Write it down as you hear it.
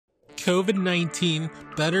COVID-19,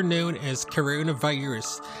 better known as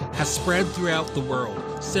coronavirus, has spread throughout the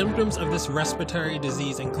world. Symptoms of this respiratory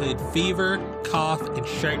disease include fever, cough, and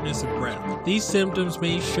shortness of breath. These symptoms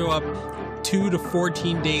may show up 2 to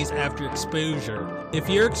 14 days after exposure. If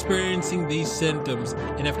you're experiencing these symptoms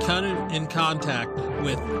and have come in contact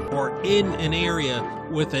with or in an area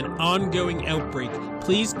with an ongoing outbreak,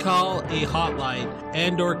 please call a hotline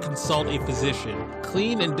and/or consult a physician.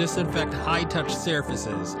 Clean and disinfect high-touch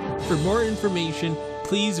surfaces. For more information,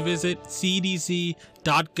 please visit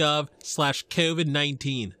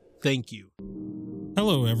cdc.gov/COVID-19. Thank you.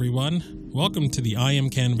 Hello, everyone. Welcome to the I Am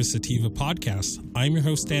Cannabis Sativa podcast. I'm your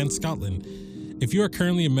host, Dan Scotland. If you are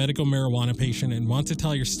currently a medical marijuana patient and want to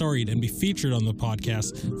tell your story and be featured on the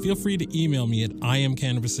podcast, feel free to email me at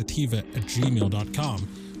iamcannabissativa@gmail.com.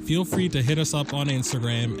 Feel free to hit us up on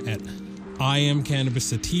Instagram at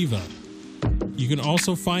iamcannabissativa. You can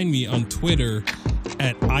also find me on Twitter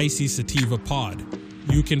at ICSativaPod.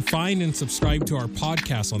 You can find and subscribe to our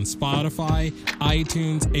podcast on Spotify,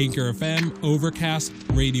 iTunes, Anchor FM, Overcast,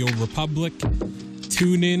 Radio Republic,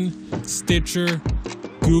 TuneIn, Stitcher,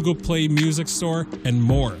 Google Play Music Store, and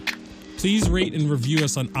more. Please rate and review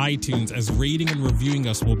us on iTunes, as rating and reviewing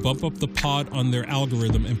us will bump up the pod on their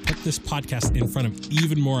algorithm and put this podcast in front of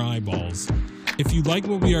even more eyeballs. If you like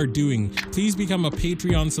what we are doing, please become a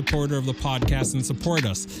Patreon supporter of the podcast and support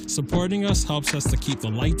us. Supporting us helps us to keep the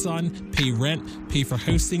lights on, pay rent, pay for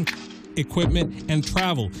hosting, equipment, and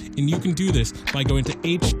travel. And you can do this by going to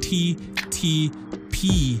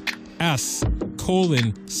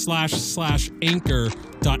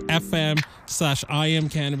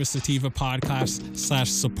https://anchor.fm/iamcannabissativa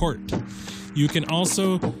podcast/support. You can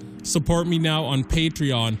also support me now on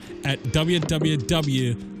Patreon at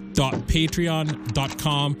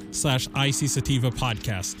www.patreon.com/ICSativa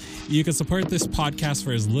podcast. You can support this podcast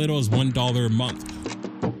for as little as $1 a month.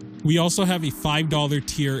 We also have a $5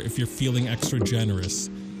 tier if you're feeling extra generous.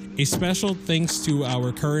 A special thanks to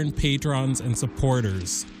our current patrons and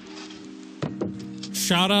supporters.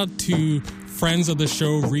 Shout out to friends of the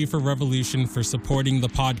show, Reefer Revolution, for supporting the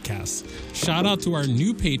podcast. Shout out to our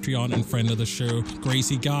new Patreon and friend of the show,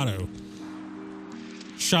 Gracie Gatto.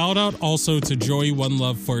 Shout out also to Joey One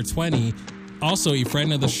Love 420, also a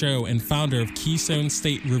friend of the show and founder of Keystone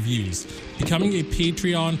State Reviews. Becoming a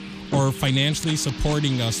Patreon or financially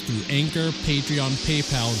supporting us through Anchor, Patreon,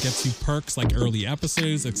 PayPal gets you perks like early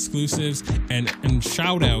episodes, exclusives, and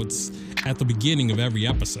shout outs at the beginning of every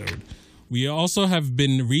episode. We also have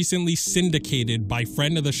been recently syndicated by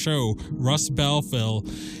friend of the show, Russ Belfill,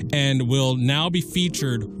 and will now be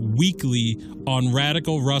featured weekly on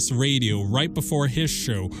Radical Russ Radio right before his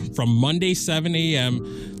show from Monday 7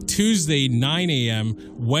 a.m., Tuesday 9 a.m.,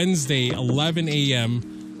 Wednesday 11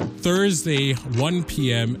 a.m., Thursday 1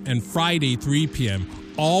 p.m., and Friday 3 p.m.,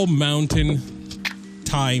 all mountain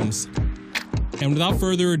times. And without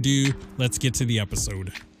further ado, let's get to the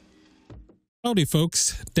episode. Howdy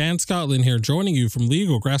folks, Dan Scotland here, joining you from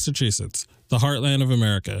Legal, Massachusetts, the heartland of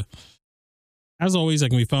America. As always, I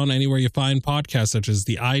can be found anywhere you find podcasts, such as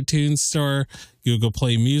the iTunes Store, Google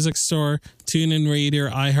Play Music Store, TuneIn Radio,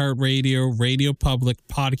 iHeartRadio, Radio Public,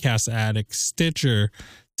 Podcast Addict, Stitcher,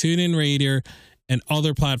 TuneIn Radio, and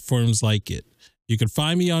other platforms like it. You can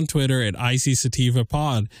find me on Twitter at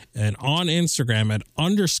ICSativaPod and on Instagram at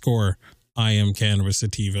 _I Am Cannabis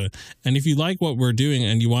Sativa. And if you like what we're doing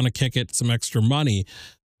and you want to kick it some extra money,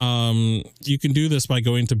 you can do this by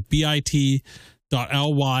going to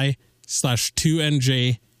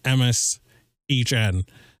bit.ly/2NJMSHN.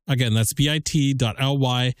 Again, that's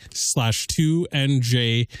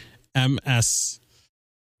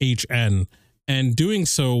bit.ly/2NJMSHN. And doing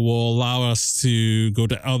so will allow us to go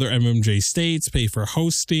to other MMJ states, pay for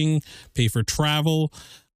hosting, pay for travel,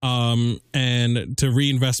 and to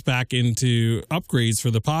reinvest back into upgrades for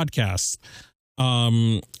the podcast.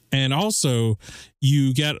 And also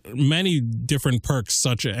you get many different perks,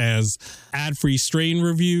 such as ad-free strain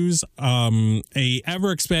reviews, a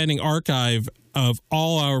ever-expanding archive of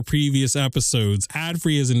all our previous episodes,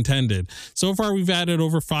 ad-free as intended. So far, we've added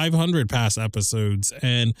over 500 past episodes,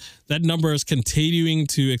 and that number is continuing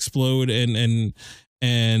to explode and be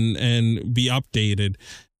updated.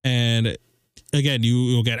 And again,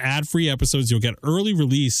 you'll get ad-free episodes. You'll get early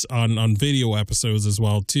release on video episodes as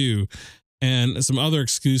well, too, and some other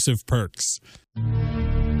exclusive perks.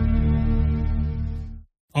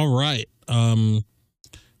 All right. A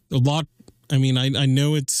lot. I mean, I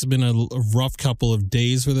know it's been a rough couple of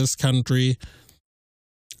days for this country,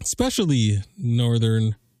 especially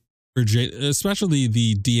Northern Virginia, especially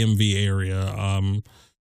the DMV area. I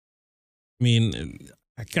mean,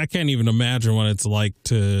 I can't even imagine what it's like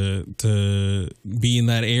to be in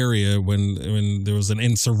that area when there was an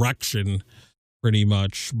insurrection, pretty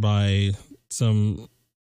much, by some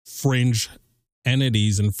fringe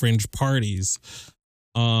entities and fringe parties.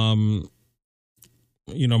 My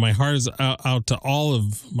heart is out to all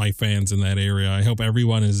of my fans in that area. I hope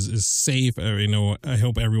everyone is safe. I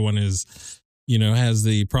hope everyone is, has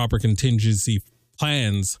the proper contingency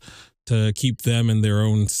plans to keep them and their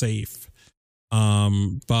own safe.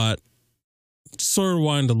 But sort of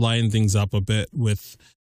wanted to line things up a bit with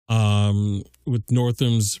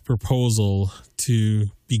Northam's proposal to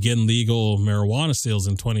begin legal marijuana sales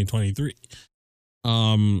in 2023.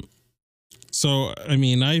 So, I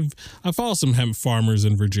mean, I follow some hemp farmers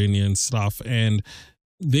in Virginia and stuff, and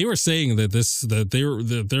they were saying that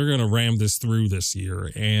they're going to ram this through this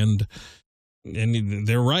year, and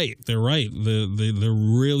they're right. They're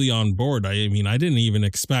really on board. I mean, I didn't even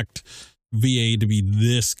expect VA to be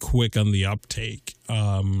this quick on the uptake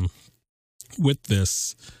with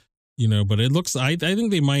this. But it looks, I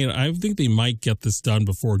think they might get this done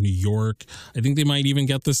before New York. I think they might even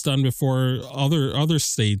get this done before other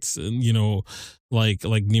states,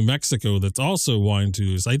 like New Mexico, that's also wanting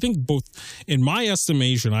to. I think both, in my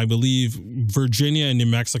estimation, I believe Virginia and New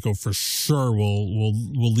Mexico for sure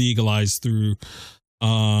will legalize through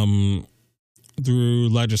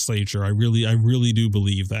legislature. I really do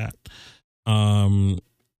believe that.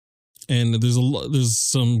 And there's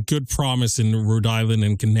some good promise in Rhode Island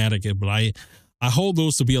and Connecticut, but I hold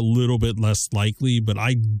those to be a little bit less likely. But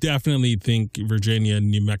I definitely think Virginia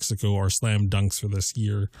and New Mexico are slam dunks for this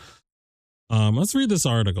year. Let's read this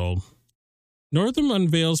article. Northam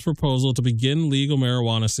unveils proposal to begin legal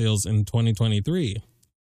marijuana sales in 2023.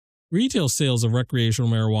 Retail sales of recreational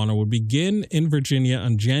marijuana would begin in Virginia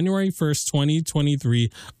on January 1st, 2023,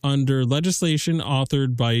 under legislation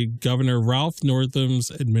authored by Governor Ralph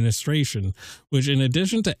Northam's administration, which, in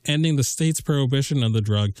addition to ending the state's prohibition of the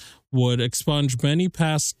drug, would expunge many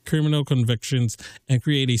past criminal convictions and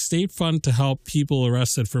create a state fund to help people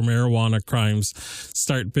arrested for marijuana crimes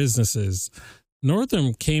start businesses.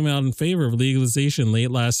 Northam came out in favor of legalization late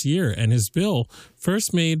last year, and his bill,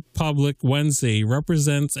 first made public Wednesday,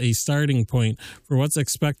 represents a starting point for what's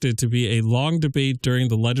expected to be a long debate during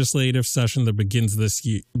the legislative session that begins this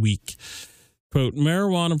week. Quote,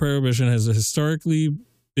 marijuana prohibition has historically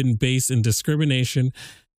been based in discrimination.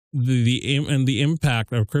 The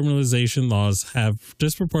impact of criminalization laws have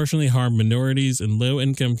disproportionately harmed minorities and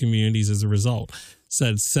low-income communities as a result,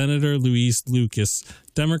 said Senator Louise Lucas,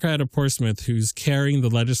 Democrat of Portsmouth, who's carrying the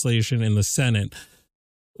legislation in the Senate,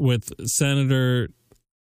 with Senator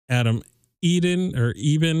Adam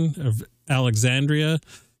Eben of Alexandria.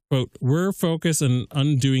 Quote, we're focused on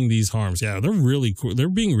undoing these harms. Yeah, they're really cool. They're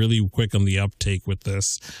being really quick on the uptake with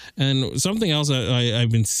this. And something else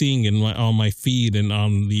I've been seeing on my feed and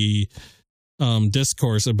on the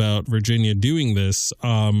discourse about Virginia doing this,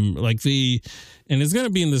 and it's going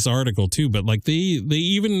to be in this article too, but like they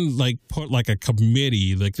even like put like a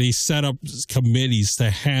committee, like they set up committees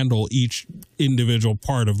to handle each individual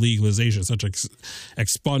part of legalization, such as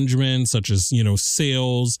expungement, such as,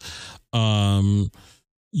 sales,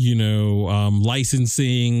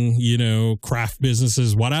 licensing, craft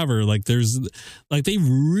businesses, whatever. Like they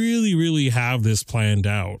really have this planned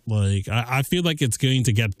out. Like I feel like it's going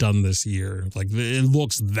to get done this year. Like it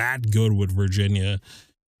looks that good with Virginia.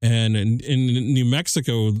 And in New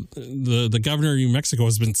Mexico, the governor of New Mexico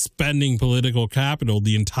has been spending political capital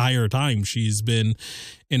the entire time she's been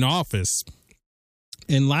in office.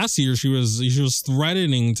 And last year she was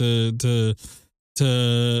threatening to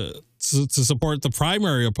support the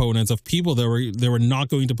primary opponents of people that were not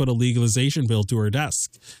going to put a legalization bill to her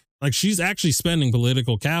desk. Like she's actually spending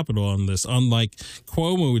political capital on this, unlike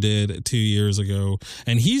Cuomo did 2 years ago.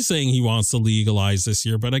 And he's saying he wants to legalize this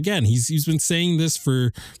year. But again, he's been saying this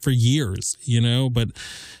for years, but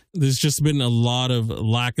there's just been a lot of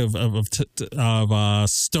lack of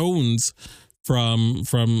stones from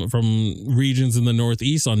regions in the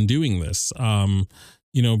Northeast on doing this.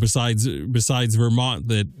 Besides Vermont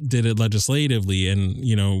that did it legislatively,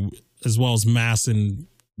 and as well as Mass and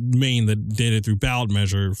Maine that did it through ballot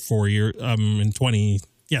measure 4 years in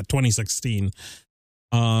 2016.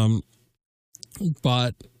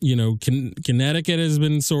 But Connecticut has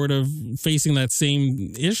been sort of facing that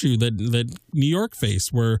same issue that New York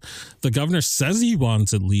faced, where the governor says he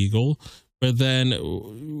wants it legal, but then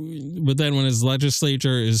when his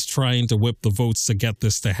legislature is trying to whip the votes to get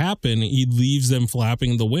this to happen, he leaves them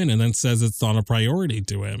flapping the wind and then says it's not a priority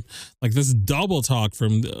to him. Like this double talk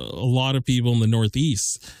from a lot of people in the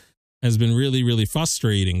Northeast. has been really, really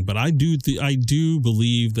frustrating. But I do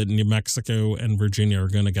believe that New Mexico and Virginia are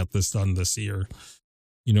going to get this done this year.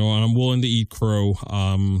 And I'm willing to eat crow.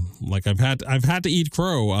 Like I've had to eat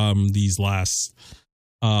crow these last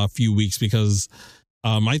few weeks because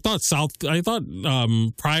I thought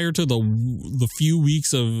prior to the few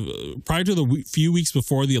weeks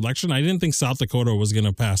before the election, I didn't think South Dakota was going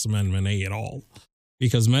to pass Amendment A at all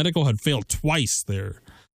because medical had failed twice there.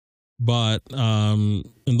 But in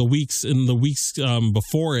the weeks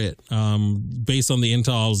before it, based on the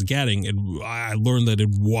intel I was getting, I learned that it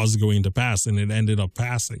was going to pass, and it ended up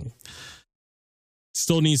passing.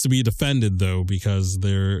 Still needs to be defended though, because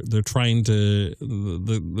they're trying to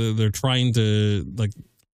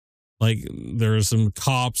like there are some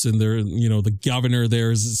cops and the governor there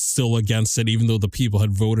is still against it, even though the people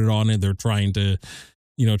had voted on it. They're trying to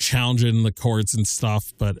challenge it in the courts and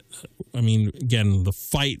stuff. But I mean, again, the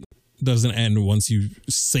fight doesn't end once you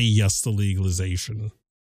say yes to legalization.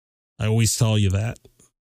 I always tell you that.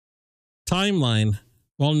 Timeline.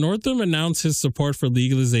 While Northam announced his support for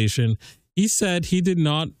legalization, he said he did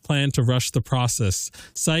not plan to rush the process,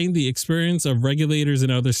 citing the experience of regulators in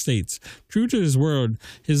other states. True to his word,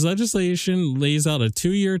 his legislation lays out a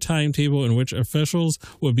 2-year timetable in which officials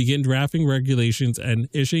will begin drafting regulations and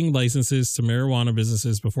issuing licenses to marijuana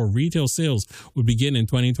businesses before retail sales would begin in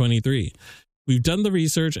 2023. We've done the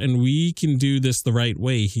research and we can do this the right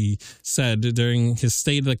way, he said during his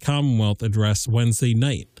State of the Commonwealth address Wednesday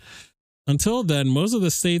night. Until then, most of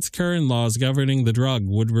the state's current laws governing the drug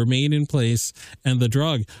would remain in place, and the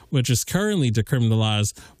drug, which is currently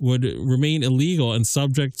decriminalized, would remain illegal and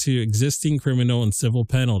subject to existing criminal and civil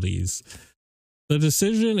penalties. The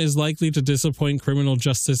decision is likely to disappoint criminal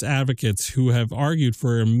justice advocates who have argued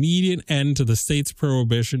for an immediate end to the state's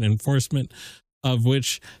prohibition enforcement of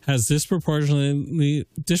which has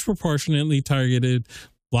disproportionately targeted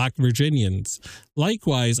Black Virginians.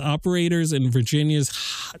 Likewise, operators in Virginia's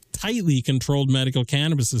tightly controlled medical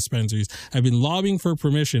cannabis dispensaries have been lobbying for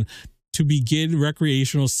permission to begin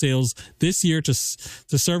recreational sales this year to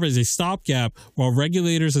serve as a stopgap while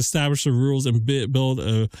regulators establish the rules and build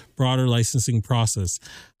a broader licensing process.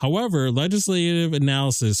 However, legislative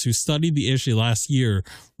analysts who studied the issue last year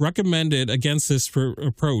recommended against this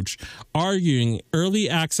approach, arguing early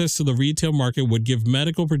access to the retail market would give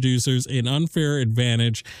medical producers an unfair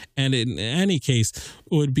advantage and in any case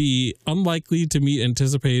would be unlikely to meet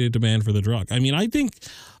anticipated demand for the drug. I mean, I think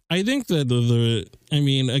that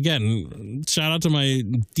again, shout out to my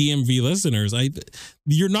DMV listeners.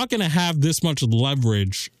 You're not going to have this much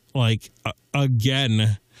leverage,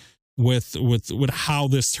 again, with how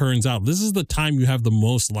this turns out. This is the time you have the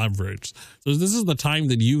most leverage. So this is the time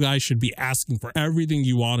that you guys should be asking for everything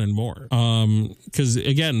you want and more. Because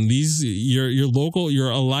again,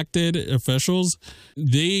 your elected officials,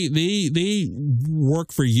 they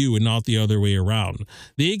work for you and not the other way around.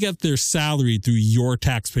 They get their salary through your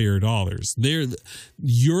taxpayer dollars.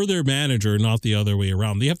 You're their manager, not the other way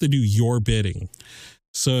around. They have to do your bidding.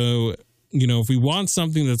 So if we want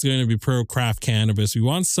something that's going to be pro craft cannabis, we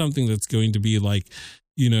want something that's going to be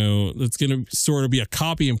that's going to sort of be a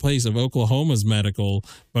copy and paste of Oklahoma's medical,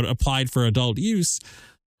 but applied for adult use.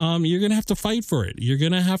 You're going to have to fight for it. You're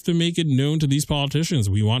going to have to make it known to these politicians.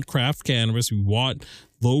 We want craft cannabis. We want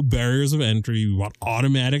low barriers of entry. We want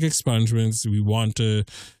automatic expungements. We want to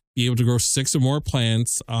be able to grow 6 or more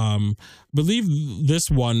plants. I believe this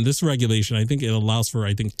regulation, I think it allows for,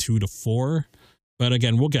 2 to 4. But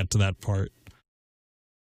again, we'll get to that part.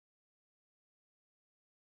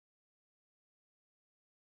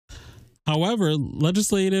 However,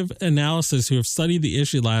 legislative analysts who have studied the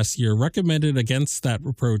issue last year recommended against that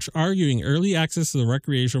approach, arguing early access to the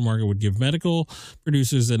recreational market would give medical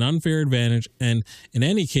producers an unfair advantage and, in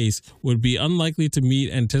any case, would be unlikely to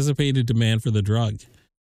meet anticipated demand for the drug.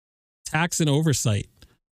 Tax and oversight.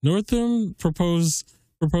 Northam proposes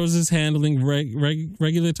handling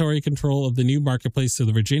regulatory control of the new marketplace to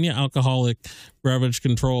the Virginia Alcoholic Beverage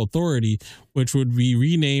Control Authority, which would be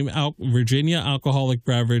renamed Virginia Alcoholic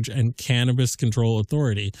Beverage and Cannabis Control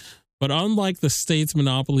Authority. But unlike the state's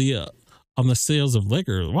monopoly on the sales of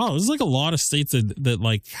liquor, wow, there's a lot of states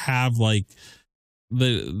that have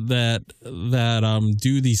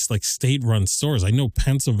do these state-run stores. I know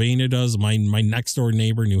Pennsylvania does. My next door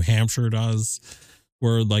neighbor, New Hampshire, does.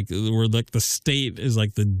 Where the state is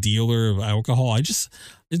the dealer of alcohol.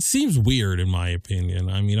 It seems weird in my opinion.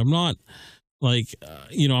 I mean, I'm not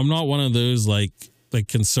I'm not one of those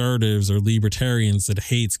conservatives or libertarians that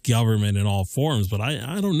hates government in all forms, but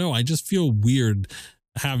I don't know. I just feel weird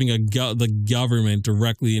having the government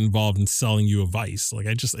directly involved in selling you a vice.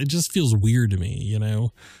 It just feels weird to me,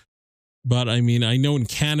 But I mean, I know in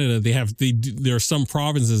Canada there are some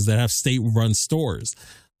provinces that have state-run stores.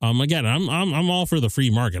 Again, I'm all for the free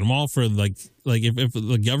market. I'm all for like if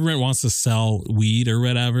the government wants to sell weed or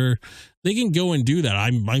whatever, they can go and do that.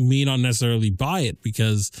 I may not necessarily buy it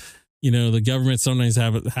because the government sometimes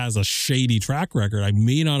has a shady track record. I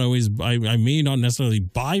may not necessarily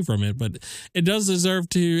buy from it, but it does deserve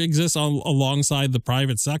to exist alongside the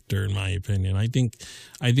private sector, in my opinion. I think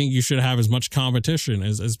you should have as much competition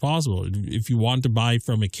as possible. If you want to buy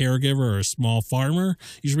from a caregiver or a small farmer,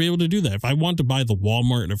 you should be able to do that. If I want to buy the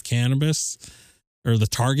Walmart of cannabis or the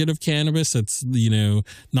Target of cannabis, that's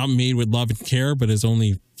not made with love and care, but is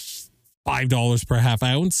only $5 per half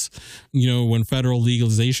ounce, when federal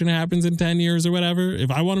legalization happens in 10 years or whatever.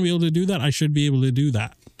 If I want to be able to do that, I should be able to do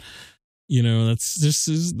that.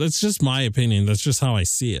 That's just my opinion. That's just how I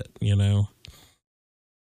see it.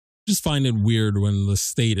 Just find it weird when the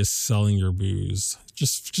state is selling your booze.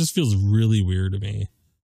 Just feels really weird to me.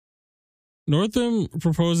 Northam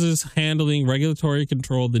proposes handling regulatory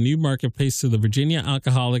control of the new marketplace to the Virginia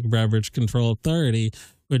Alcoholic Beverage Control Authority,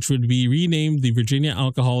 which would be renamed the Virginia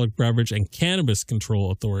Alcoholic Beverage and Cannabis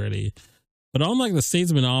Control Authority. But unlike the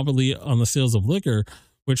state's monopoly on the sales of liquor,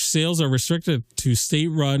 which sales are restricted to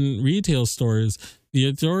state-run retail stores, the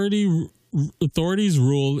authority's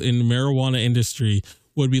role in the marijuana industry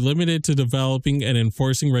would be limited to developing and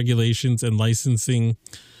enforcing regulations and licensing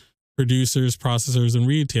producers, processors, and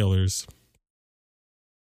retailers.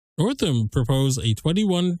 Northam proposed a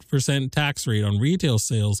 21% tax rate on retail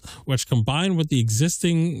sales, which combined with the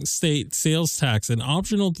existing state sales tax and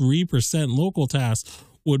optional 3% local tax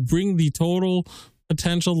would bring the total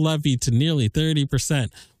potential levy to nearly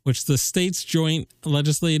 30%, which the state's Joint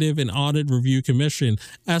Legislative and Audit Review Commission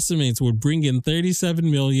estimates would bring in $37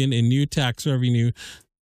 million in new tax revenue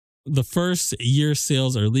the first year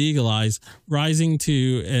sales are legalized, rising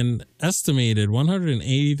to an estimated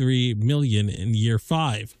 $183 million in year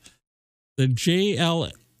 5. The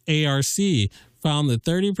JLARC found that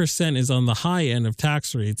 30% is on the high end of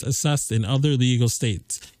tax rates assessed in other legal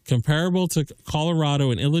states, comparable to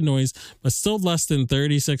Colorado and Illinois, but still less than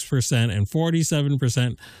 36% and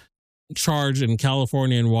 47% charged in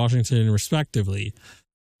California and Washington, respectively.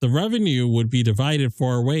 The revenue would be divided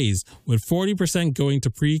 4 ways, with 40% going to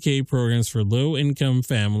pre-K programs for low-income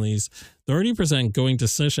families, 30% going to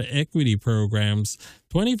social equity programs,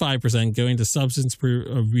 25% going to substance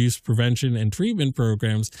abuse prevention and treatment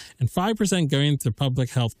programs, and 5% going to public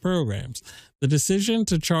health programs. The decision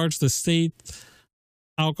to charge the state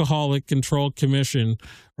Alcoholic Control Commission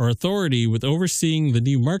or authority with overseeing the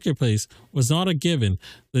new marketplace was not a given.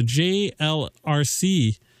 The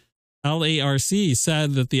LARC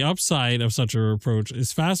said that the upside of such a approach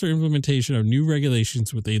is faster implementation of new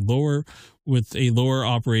regulations with a lower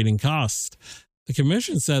operating cost. The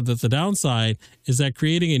commission said that the downside is that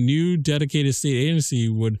creating a new dedicated state agency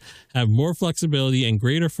would have more flexibility and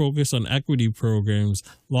greater focus on equity programs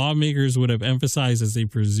lawmakers would have emphasized as they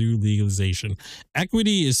pursue legalization.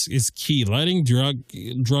 Equity is key. Letting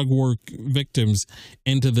drug work victims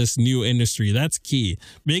into this new industry, that's key.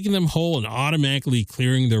 Making them whole and automatically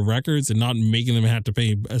clearing their records and not making them have to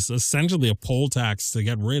pay essentially a poll tax to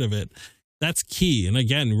get rid of it, that's key. And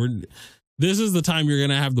again, this is the time you're going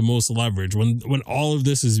to have the most leverage when all of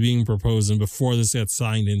this is being proposed and before this gets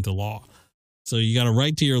signed into law. So you got to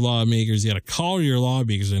write to your lawmakers. You got to call your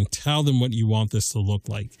lawmakers and tell them what you want this to look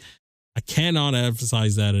like. I cannot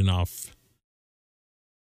emphasize that enough.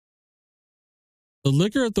 The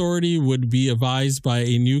Liquor Authority would be advised by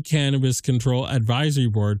a new Cannabis Control Advisory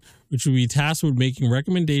Board, which would be tasked with making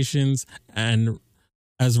recommendations and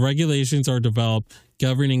as regulations are developed,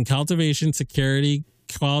 governing cultivation, security,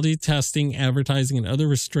 quality testing, advertising, and other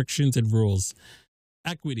restrictions and rules.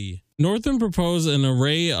 Equity. Northam proposed an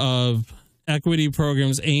array of equity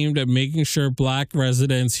programs aimed at making sure Black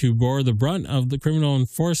residents who bore the brunt of the criminal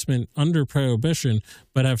enforcement under Prohibition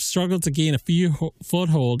but have struggled to gain a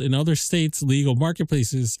foothold in other states' legal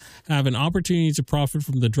marketplaces have an opportunity to profit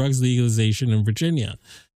from the drugs legalization in Virginia.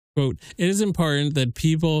 Quote, "It is important that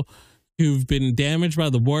people who've been damaged by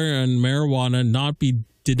the war on marijuana not be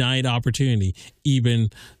denied opportunity,"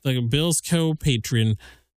 even the bill's co-patron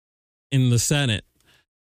in the Senate.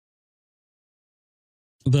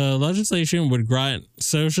 The legislation would grant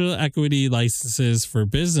social equity licenses for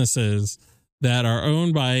businesses that are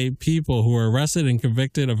owned by people who are arrested and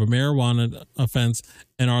convicted of a marijuana offense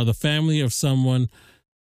and are the family of someone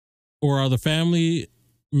or are the family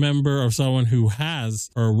member of someone who has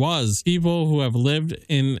or was people who have lived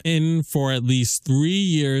in for at least 3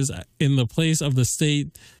 years in the place of the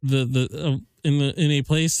state in a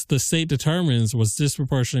place the state determines was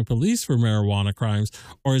disproportionately policed for marijuana crimes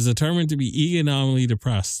or is determined to be economically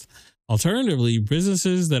depressed. Alternatively,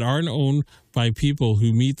 businesses that aren't owned by people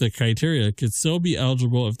who meet the criteria could still be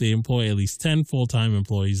eligible if they employ at least 10 full-time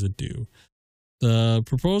employees that do. The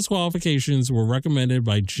proposed qualifications were recommended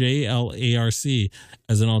by JLARC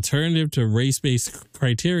as an alternative to race-based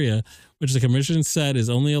criteria, which the commission said is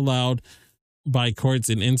only allowed by courts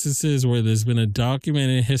in instances where there's been a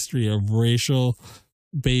documented history of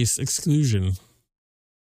racial-based exclusion.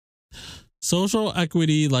 Social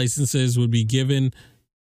equity licenses would be given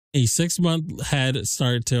a 6-month head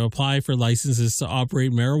start to apply for licenses to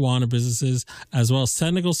operate marijuana businesses, as well as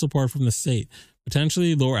technical support from the state,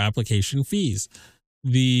 potentially lower application fees.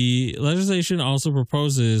 The legislation also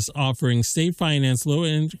proposes offering state-financed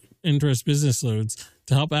low-interest business loans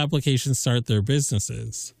to help applications start their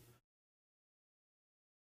businesses.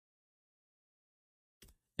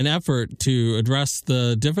 An effort to address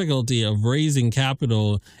the difficulty of raising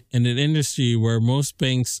capital in an industry where most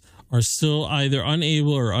banks are still either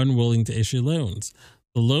unable or unwilling to issue loans.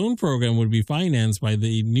 The loan program would be financed by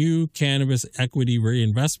the new Cannabis Equity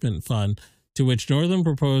Reinvestment Fund, to which Northam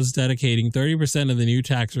proposed dedicating 30% of the new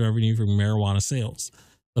tax revenue from marijuana sales.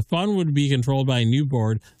 The fund would be controlled by a new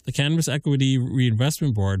board, the Cannabis Equity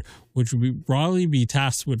Reinvestment Board, which would broadly be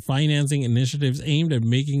tasked with financing initiatives aimed at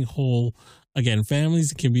making whole, again,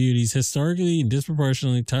 families and communities historically and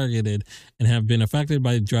disproportionately targeted and have been affected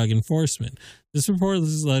by drug enforcement. This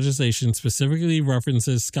proposed legislation specifically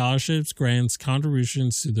references scholarships, grants,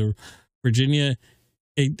 contributions to the Virginia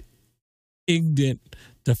Ignorant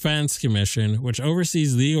Defense Commission, which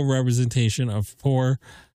oversees legal representation of poor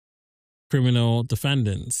criminal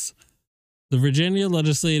defendants. The Virginia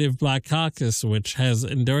Legislative Black Caucus, which has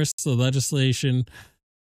endorsed the legislation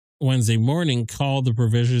Wednesday morning, called the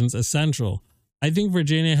provisions essential. I think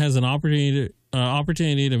Virginia has an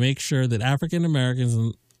opportunity to make sure that African Americans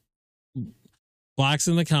and blacks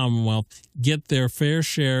in the Commonwealth get their fair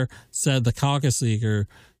share, said the caucus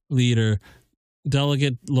leader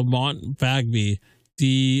Delegate Lamont Bagby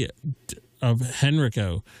of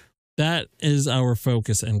Henrico. That is our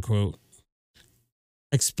focus, end quote.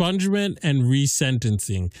 Expungement and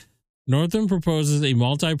resentencing. Northam proposes a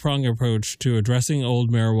multi-pronged approach to addressing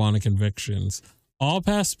old marijuana convictions. All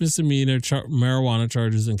past misdemeanor marijuana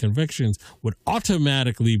charges and convictions would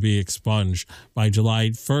automatically be expunged by July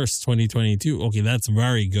 1st, 2022. Okay, that's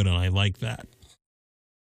very good, and I like that.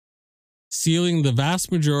 Sealing the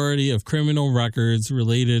vast majority of criminal records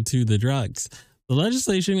related to the drugs. The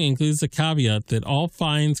legislation includes a caveat that all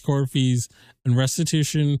fines, court fees, and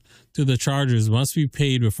restitution to the chargers must be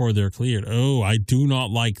paid before they're cleared. Oh, I do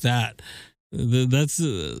not like that. That's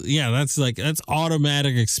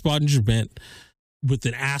automatic expungement with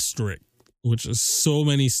an asterisk, which is so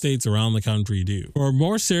many states around the country do. For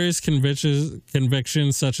more serious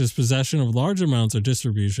convictions such as possession of large amounts or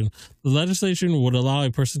distribution, the legislation would allow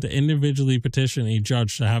a person to individually petition a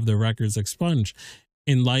judge to have their records expunged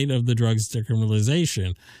in light of the drug's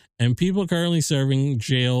decriminalization. And people currently serving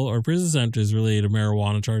jail or prison sentences related to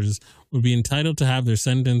marijuana charges would be entitled to have their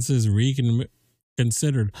sentences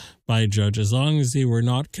reconsidered by a judge as long as they were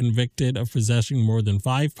not convicted of possessing more than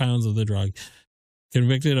 5 pounds of the drug,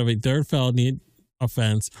 convicted of a third felony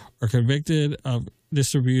offense, or convicted of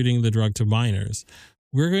distributing the drug to minors.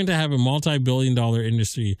 We're going to have a multi-billion-dollar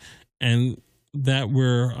industry, and that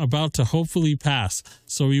we're about to hopefully pass.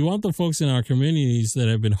 So we want the folks in our communities that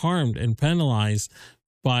have been harmed and penalized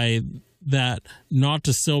by that not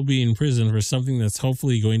to still be in prison for something that's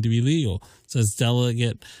hopefully going to be legal, says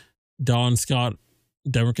Delegate Don Scott,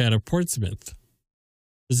 Democrat of Portsmouth.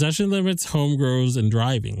 Possession limits, home grows, and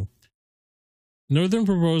driving. Northam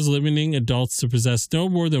proposed limiting adults to possess no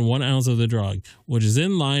more than 1 ounce of the drug, which is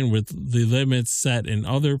in line with the limits set in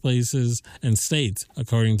other places and states,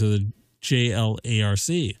 according to the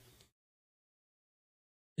JLARC.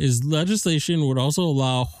 His legislation would also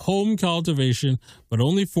allow home cultivation, but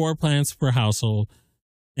only 4 plants per household,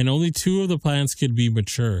 and only 2 of the plants could be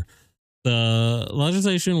mature. The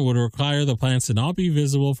legislation would require the plants to not be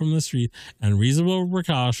visible from the street and reasonable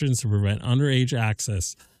precautions to prevent underage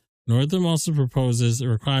access. Northam also proposes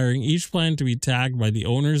requiring each plant to be tagged by the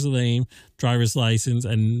owner's name, driver's license,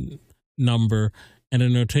 and number, and a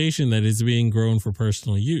notation that is being grown for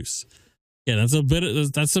personal use. Yeah,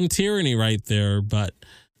 that's some tyranny right there, but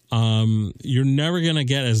you're never going to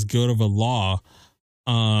get as good of a law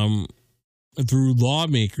through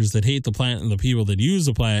lawmakers that hate the plant and the people that use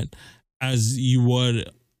the plant as you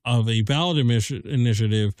would of a ballot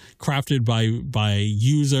initiative crafted by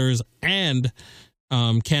users and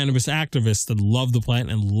cannabis activists that love the plant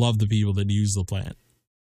and love the people that use the plant.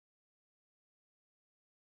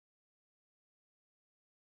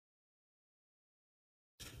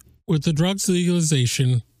 With the drug's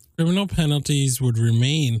legalization, criminal penalties would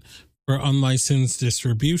remain for unlicensed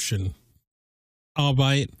distribution,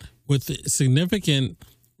 albeit with significantly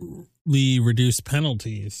reduced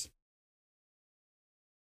penalties.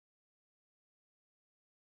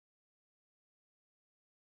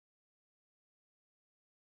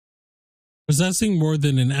 Possessing more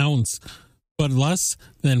than an ounce but less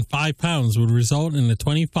than 5 pounds would result in a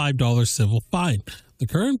 $25 civil fine. The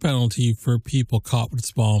current penalty for people caught with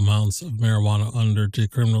small amounts of marijuana under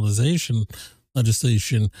decriminalization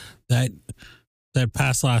legislation that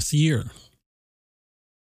passed last year.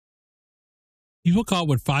 People caught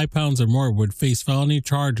with 5 pounds or more would face felony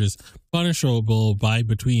charges punishable by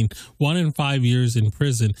between 1 and 5 years in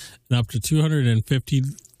prison and up to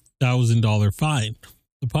 $250,000 fine.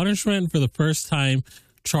 The punishment for the first time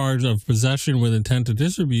charge of possession with intent to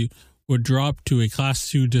distribute would drop to a Class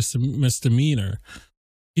 2 misdemeanor.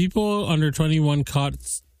 People under 21 caught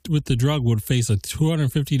with the drug would face a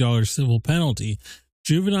 $250 civil penalty.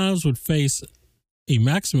 Juveniles would face a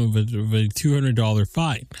maximum of a $200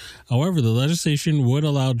 fine. However, the legislation would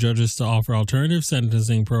allow judges to offer alternative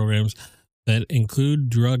sentencing programs that include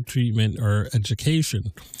drug treatment or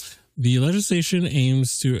education. The legislation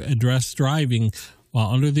aims to address driving while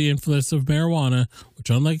under the influence of marijuana, which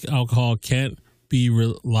unlike alcohol can't be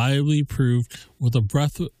reliably proved with a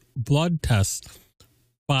blood test,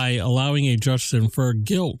 by allowing a judge to infer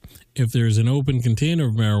guilt if there is an open container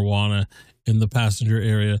of marijuana in the passenger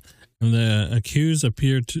area and the accused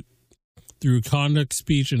appeared to, through conduct,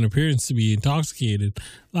 speech, and appearance to be intoxicated.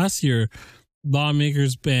 Last year,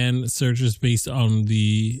 lawmakers banned searches based on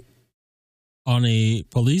a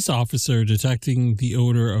police officer detecting the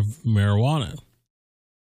odor of marijuana.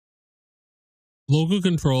 Local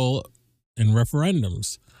control and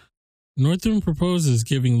referendums. Northam proposes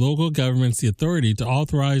giving local governments the authority to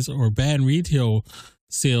authorize or ban retail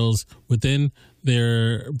sales within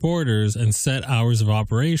their borders and set hours of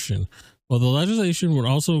operation. While the legislation would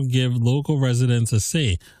also give local residents a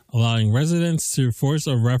say, allowing residents to force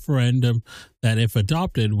a referendum that, if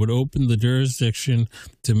adopted, would open the jurisdiction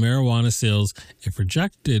to marijuana sales. If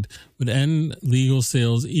rejected, would end legal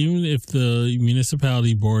sales even if the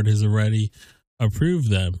municipality board has already approved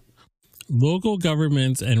them. Local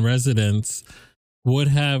governments and residents would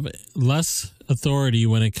have less authority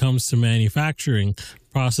when it comes to manufacturing,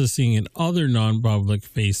 processing, and other non-public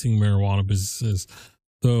facing marijuana businesses,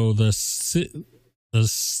 though the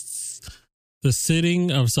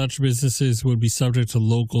sitting of such businesses would be subject to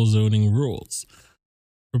local zoning rules.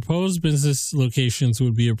 Proposed business locations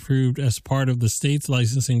would be approved as part of the state's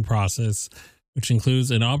licensing process, which includes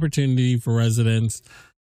an opportunity for residents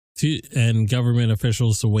and government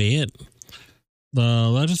officials to weigh in. The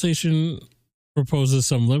legislation proposes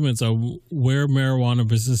some limits on where marijuana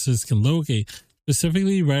businesses can locate,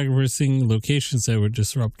 specifically reversing locations that would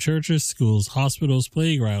disrupt churches, schools, hospitals,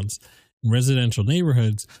 playgrounds, and residential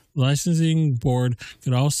neighborhoods. The licensing board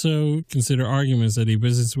could also consider arguments that a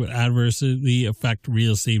business would adversely affect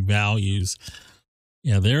real estate values.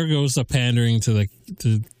 Yeah, there goes the pandering to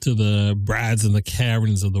the Brads and the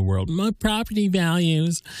Karens of the world. My property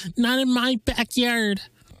values, not in my backyard.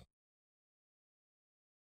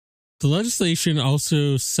 The legislation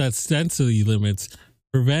also sets density limits,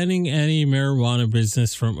 preventing any marijuana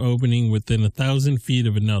business from opening within 1,000 feet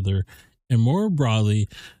of another. And more broadly,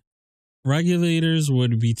 regulators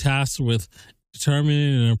would be tasked with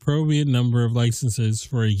determining an appropriate number of licenses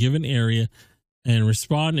for a given area and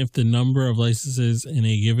respond if the number of licenses in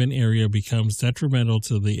a given area becomes detrimental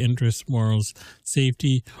to the interests, morals,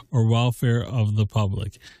 safety, or welfare of the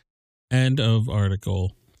public. End of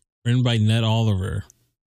article. Written by Ned Oliver.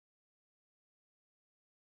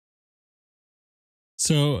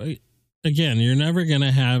 So, again, you're never going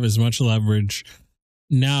to have as much leverage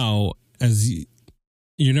now as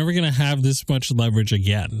you're never going to have this much leverage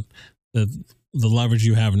again, the leverage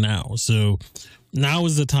you have now. So now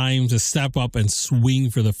is the time to step up and swing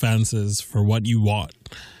for the fences for what you want,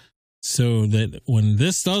 so that when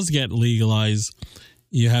this does get legalized,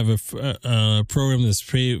 you have a program that's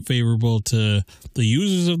favorable to the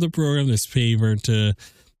users of the program, that's favor to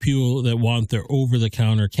people that want their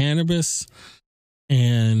over-the-counter cannabis.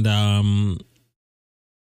 And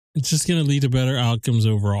it's just going to lead to better outcomes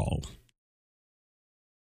overall.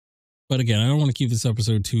 But again, I don't want to keep this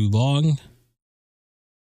episode too long.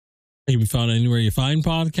 It can be found anywhere you find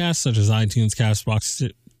podcasts, such as iTunes,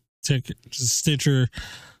 Castbox, Stitcher,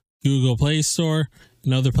 Google Play Store,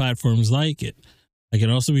 and other platforms like it. I can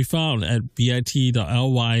also be found at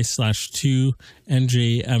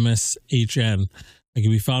bit.ly/2njmshn. I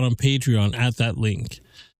can be found on Patreon at that link.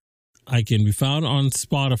 I can be found on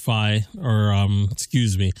Spotify, or I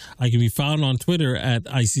can be found on Twitter at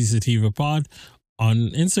IC Sativa Pod, on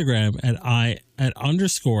Instagram at I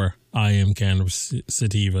am Cannabis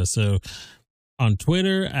Sativa. So on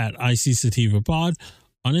Twitter at IC Sativa Pod,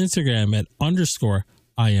 on Instagram at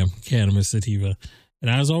I am Cannabis Sativa.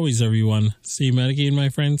 And as always, everyone, stay medicated, my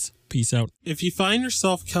friends. Peace out. If you find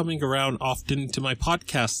yourself coming around often to my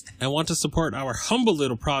podcast and want to support our humble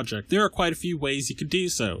little project, there are quite a few ways you can do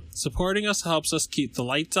so. Supporting us helps us keep the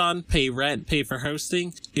lights on, pay rent, pay for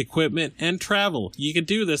hosting, equipment, and travel. You can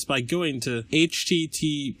do this by going to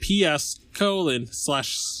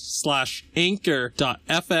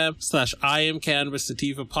https://anchor.fm/I am Cannabis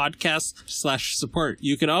Sativa podcast/support.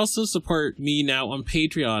 You can also support me now on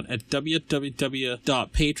Patreon at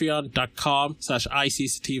www.patreon.com/IC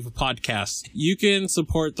Sativa podcast. You can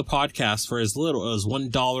support the podcast for as little as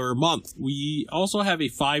 $1 a month. We also have a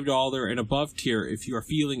 $5 and above tier if you are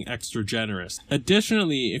feeling extra generous.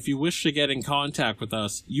 Additionally, if you wish to get in contact with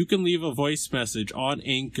us, you can leave a voice message on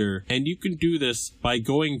Anchor, and you can do this by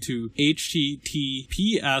going to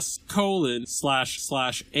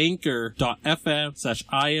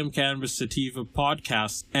https://anchor.fm/I am Cannabis Sativa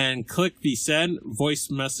podcast and click the send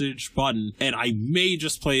voice message button, and I may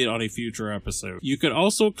just play it on a future episode. You can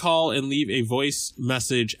also call and leave a voice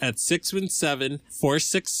message at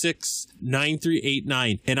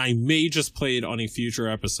 617-466-9389, and I may just play it on a future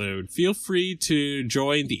episode. Feel free to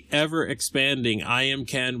join the ever-expanding I Am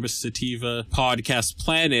Cannabis Sativa podcast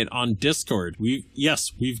planet on Discord. We've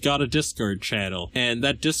got a Discord channel, and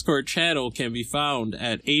that Discord channel can be found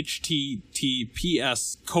at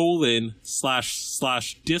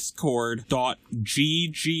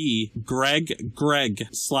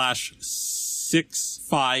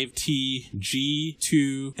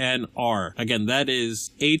Again, that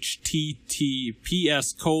is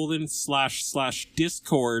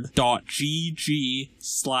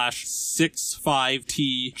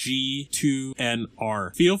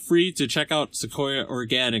https://discord.gg/65tg2nr. Feel free to check out Sequoia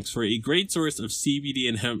Organics for a great source of CBD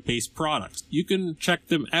and hemp-based products. You can check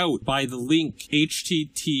them out by the link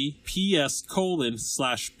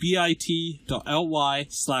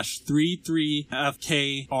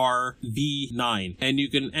https://bit.ly/33fkrv9, and you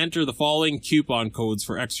can enter the following coupon codes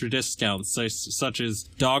for extra discounts, such as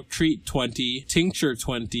Dog Treat 20, Tincture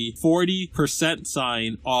 20,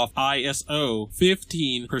 40% off ISO,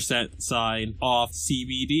 15% off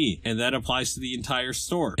CBD, and that applies to the entire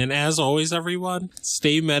store. And as always, everyone,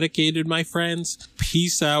 stay medicated, my friends.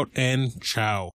 Peace out and ciao.